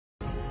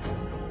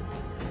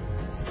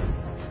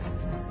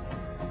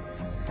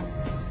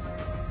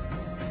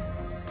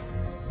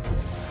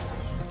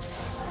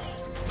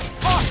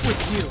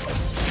you.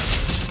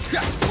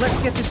 Let's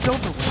get this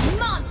over with.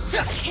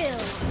 Monster kill!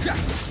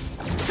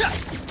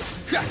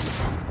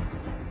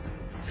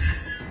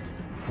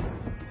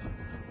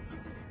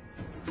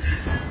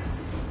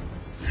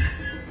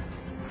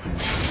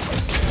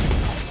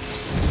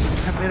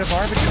 A bit of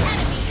arbitrary.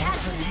 Enemy has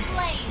been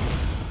slain!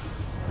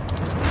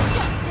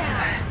 Shut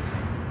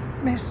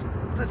down! Missed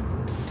the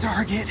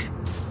target.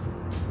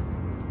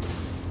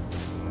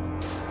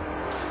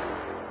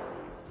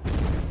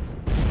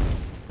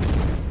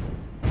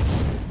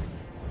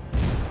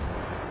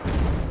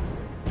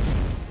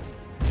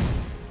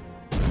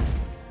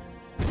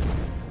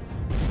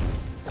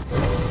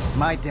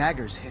 My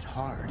daggers hit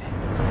hard. An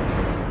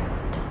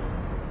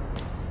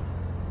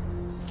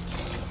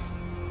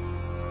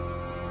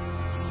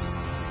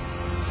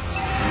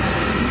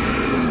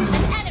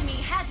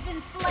enemy has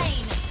been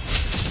slain!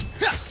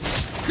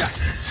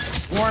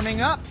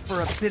 Warming up for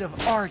a bit of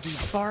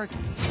argy-bargy.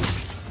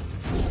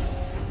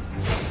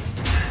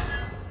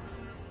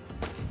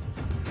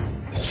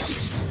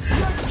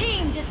 Your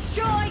team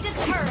destroyed a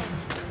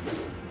turret!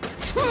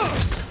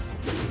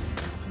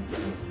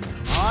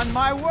 On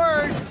my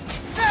words,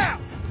 now!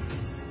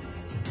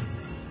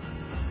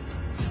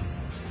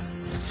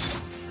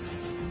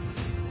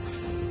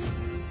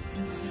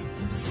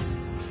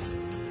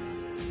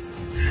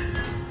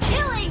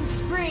 Killing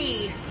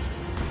spree!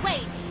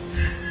 Wait!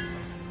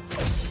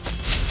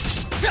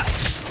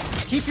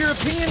 Keep your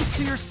opinions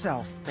to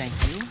yourself, thank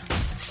you.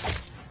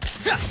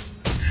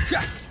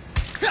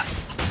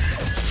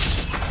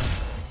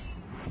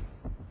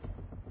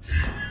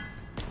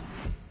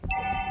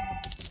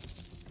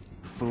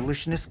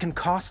 Foolishness can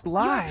cost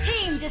lives. Your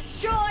team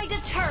destroyed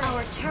a turret!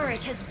 Our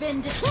turret has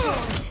been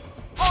destroyed!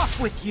 Off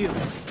with you! You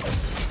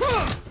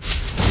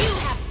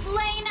have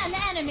slain an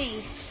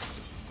enemy!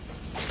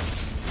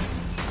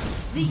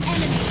 The enemy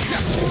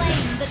has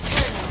slain the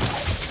turtle!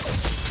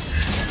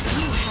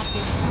 You have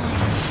been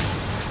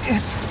slain!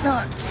 It's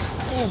not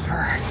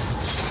over.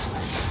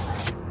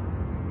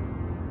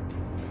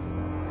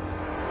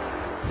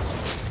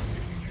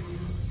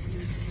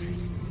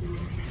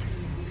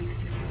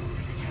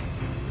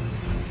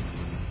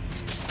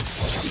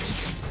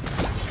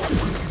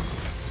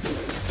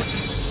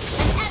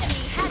 An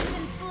enemy has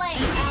been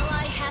slain!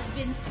 Ally has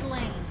been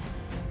slain!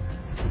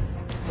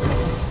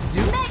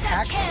 Duke Mega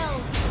hacks.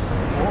 kill!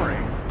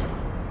 Boring.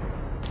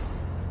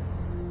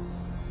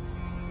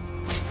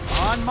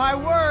 On my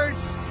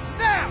words,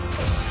 now!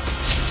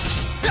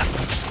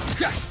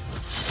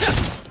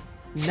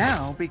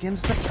 Now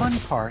begins the fun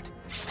part.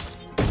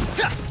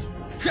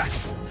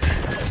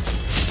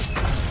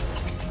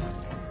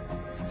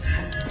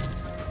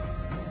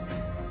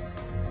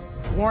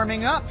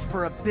 Warming up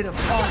for a bit of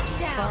Shut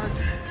down.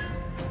 argy-bargy.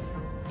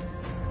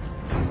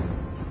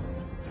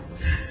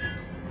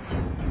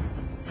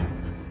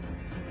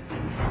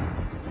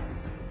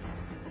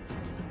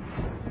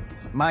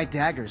 My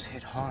daggers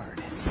hit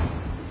hard.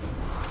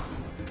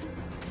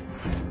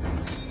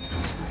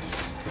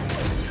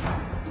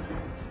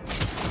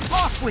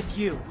 Off with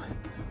you!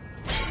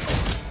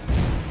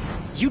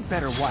 You'd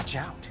better watch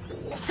out.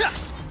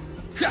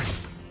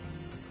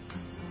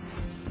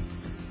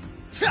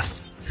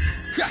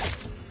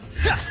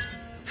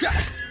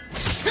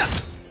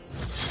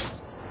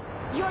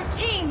 Your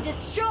team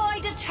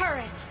destroyed a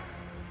turret!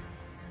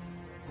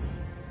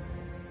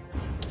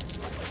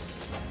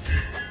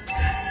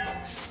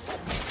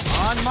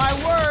 On my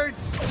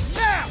words,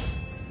 now!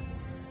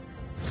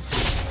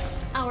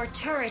 Our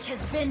turret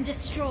has been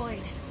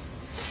destroyed.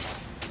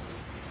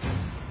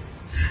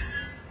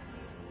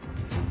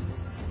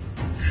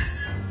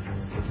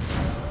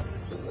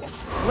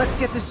 Let's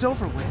get this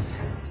over with.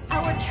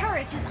 Our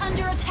turret is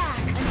under attack.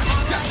 An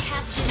ally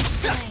has been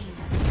slain.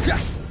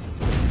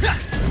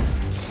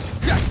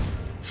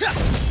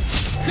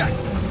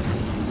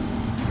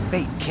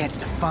 Fate can't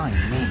define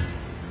me.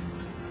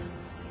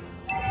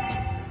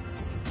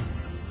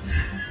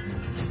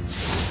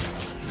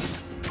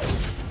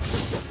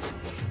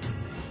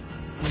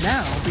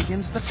 Now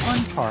begins the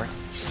fun part.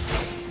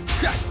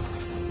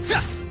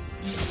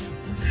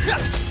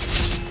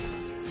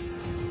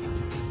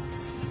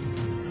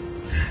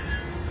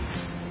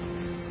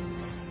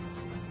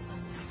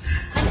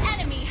 An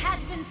enemy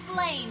has been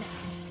slain.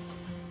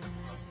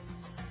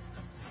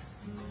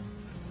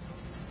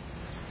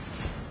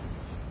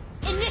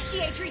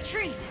 Initiate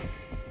retreat.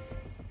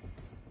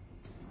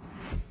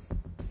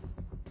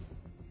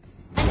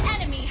 An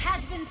enemy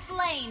has been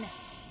slain.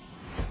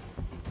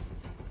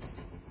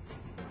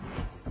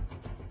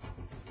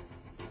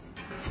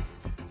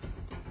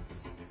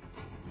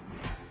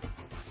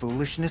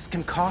 Foolishness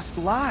can cost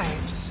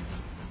lives.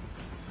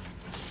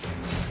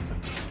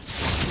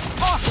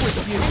 Off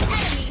with you! An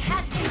enemy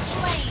has been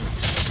slain.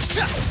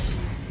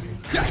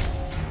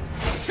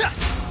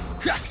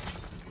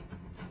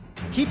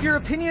 Keep your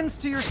opinions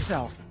to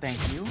yourself, thank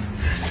you.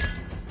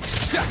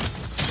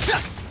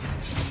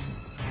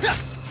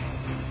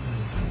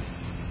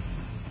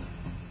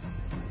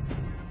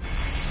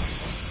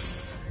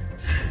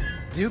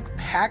 Duke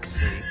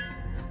Paxley.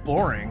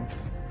 Boring.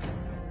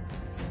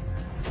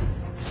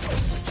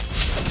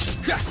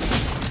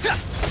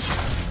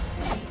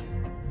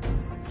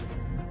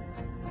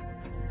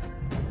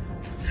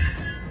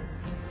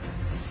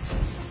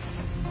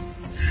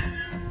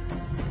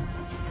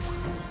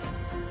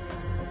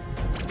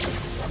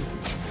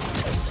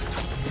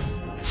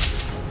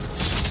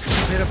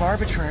 of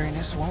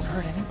arbitrariness won't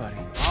hurt anybody.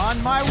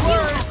 On my You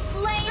have word!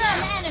 slain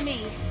an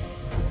enemy!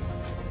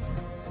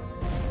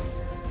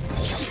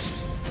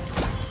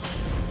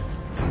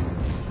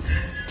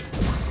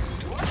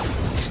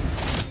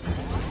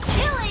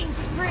 Killing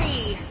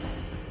spree!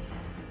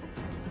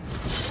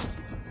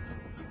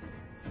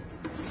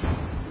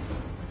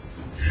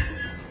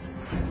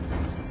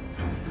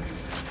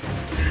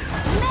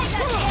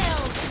 Mega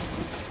kill!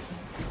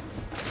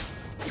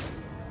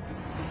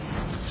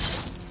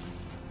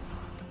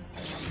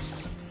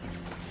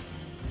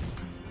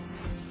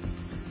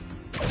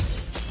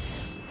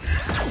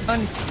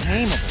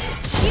 Untamable.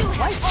 You have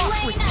Right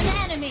off with slain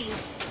an enemy!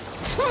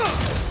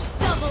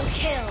 Double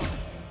kill!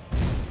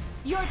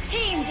 Your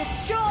team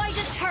destroyed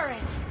a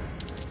turret!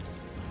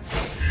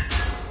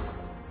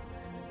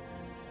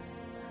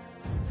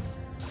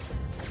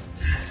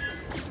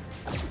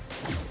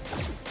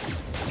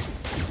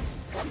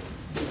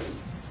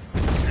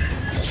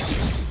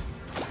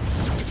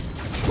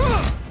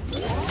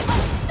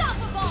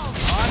 Unstoppable!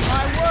 On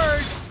my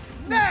words!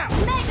 Now!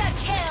 Mega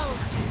kill!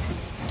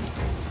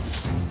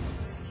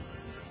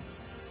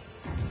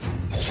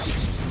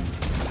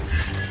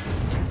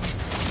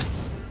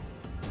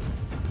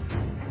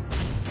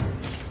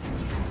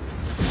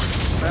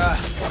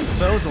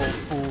 Those old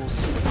fools.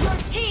 Your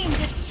team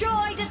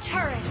destroyed a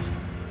turret!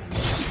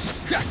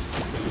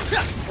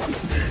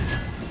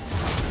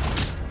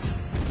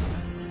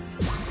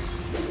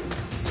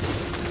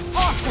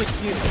 Off with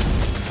you!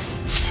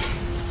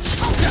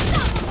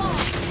 Unstoppable!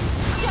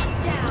 Shut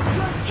down!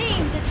 Your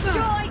team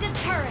destroyed a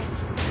turret!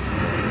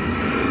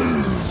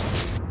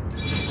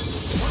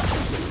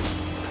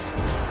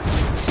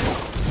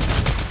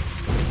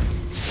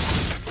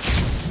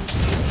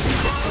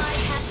 Ally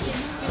has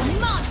been slain.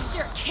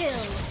 Monster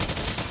kill!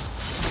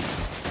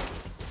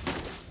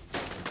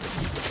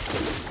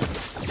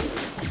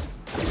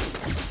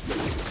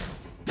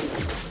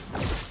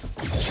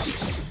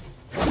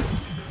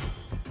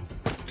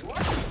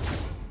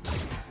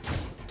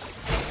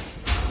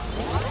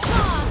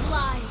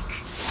 Godlike!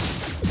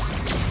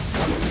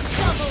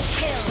 Double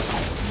kill!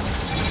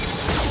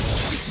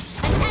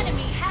 An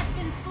enemy has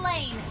been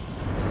slain!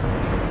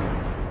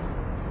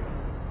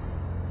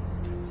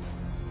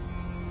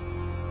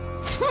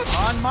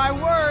 On my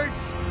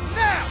words!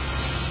 Now!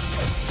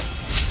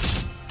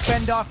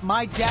 Fend off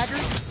my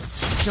daggers?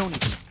 Don't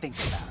even think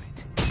about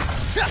it.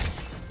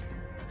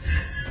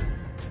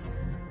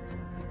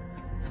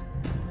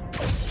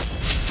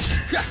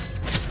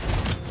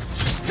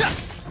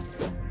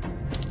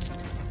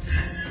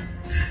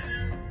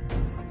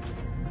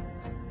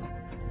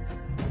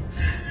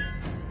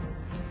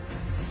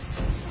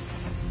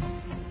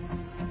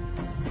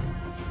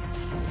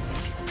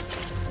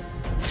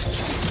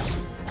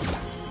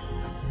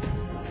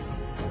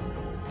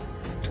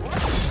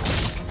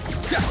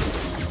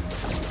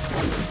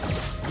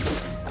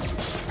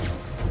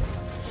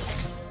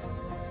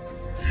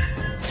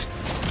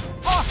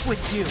 Off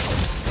with you!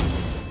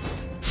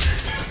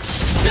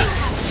 You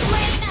have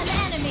slain an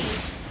enemy!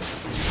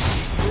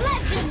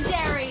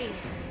 Legendary!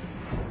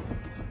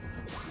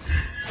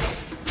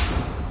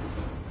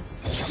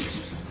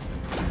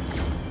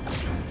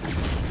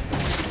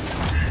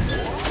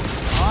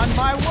 On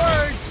my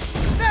words!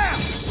 Now!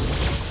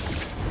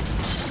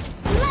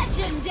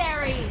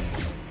 Legendary!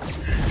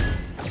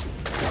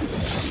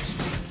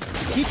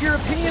 Keep your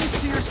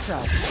opinions to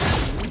yourself.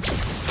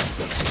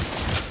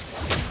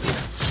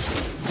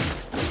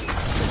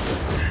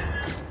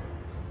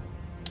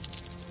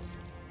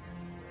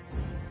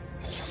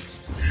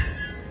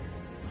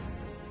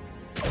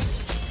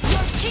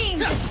 Your team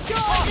destroyed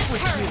Off a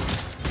with turret!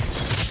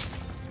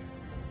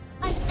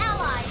 An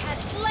ally has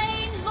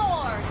slain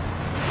Lord!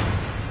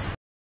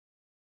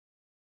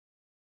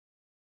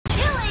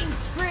 Killing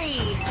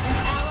spree! An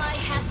ally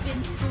has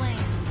been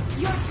slain.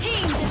 Your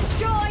team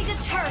destroyed a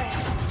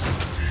turret!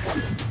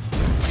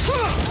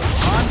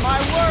 On my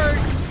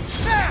words!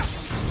 Now!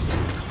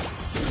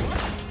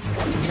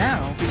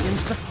 Now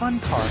begins the fun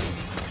part.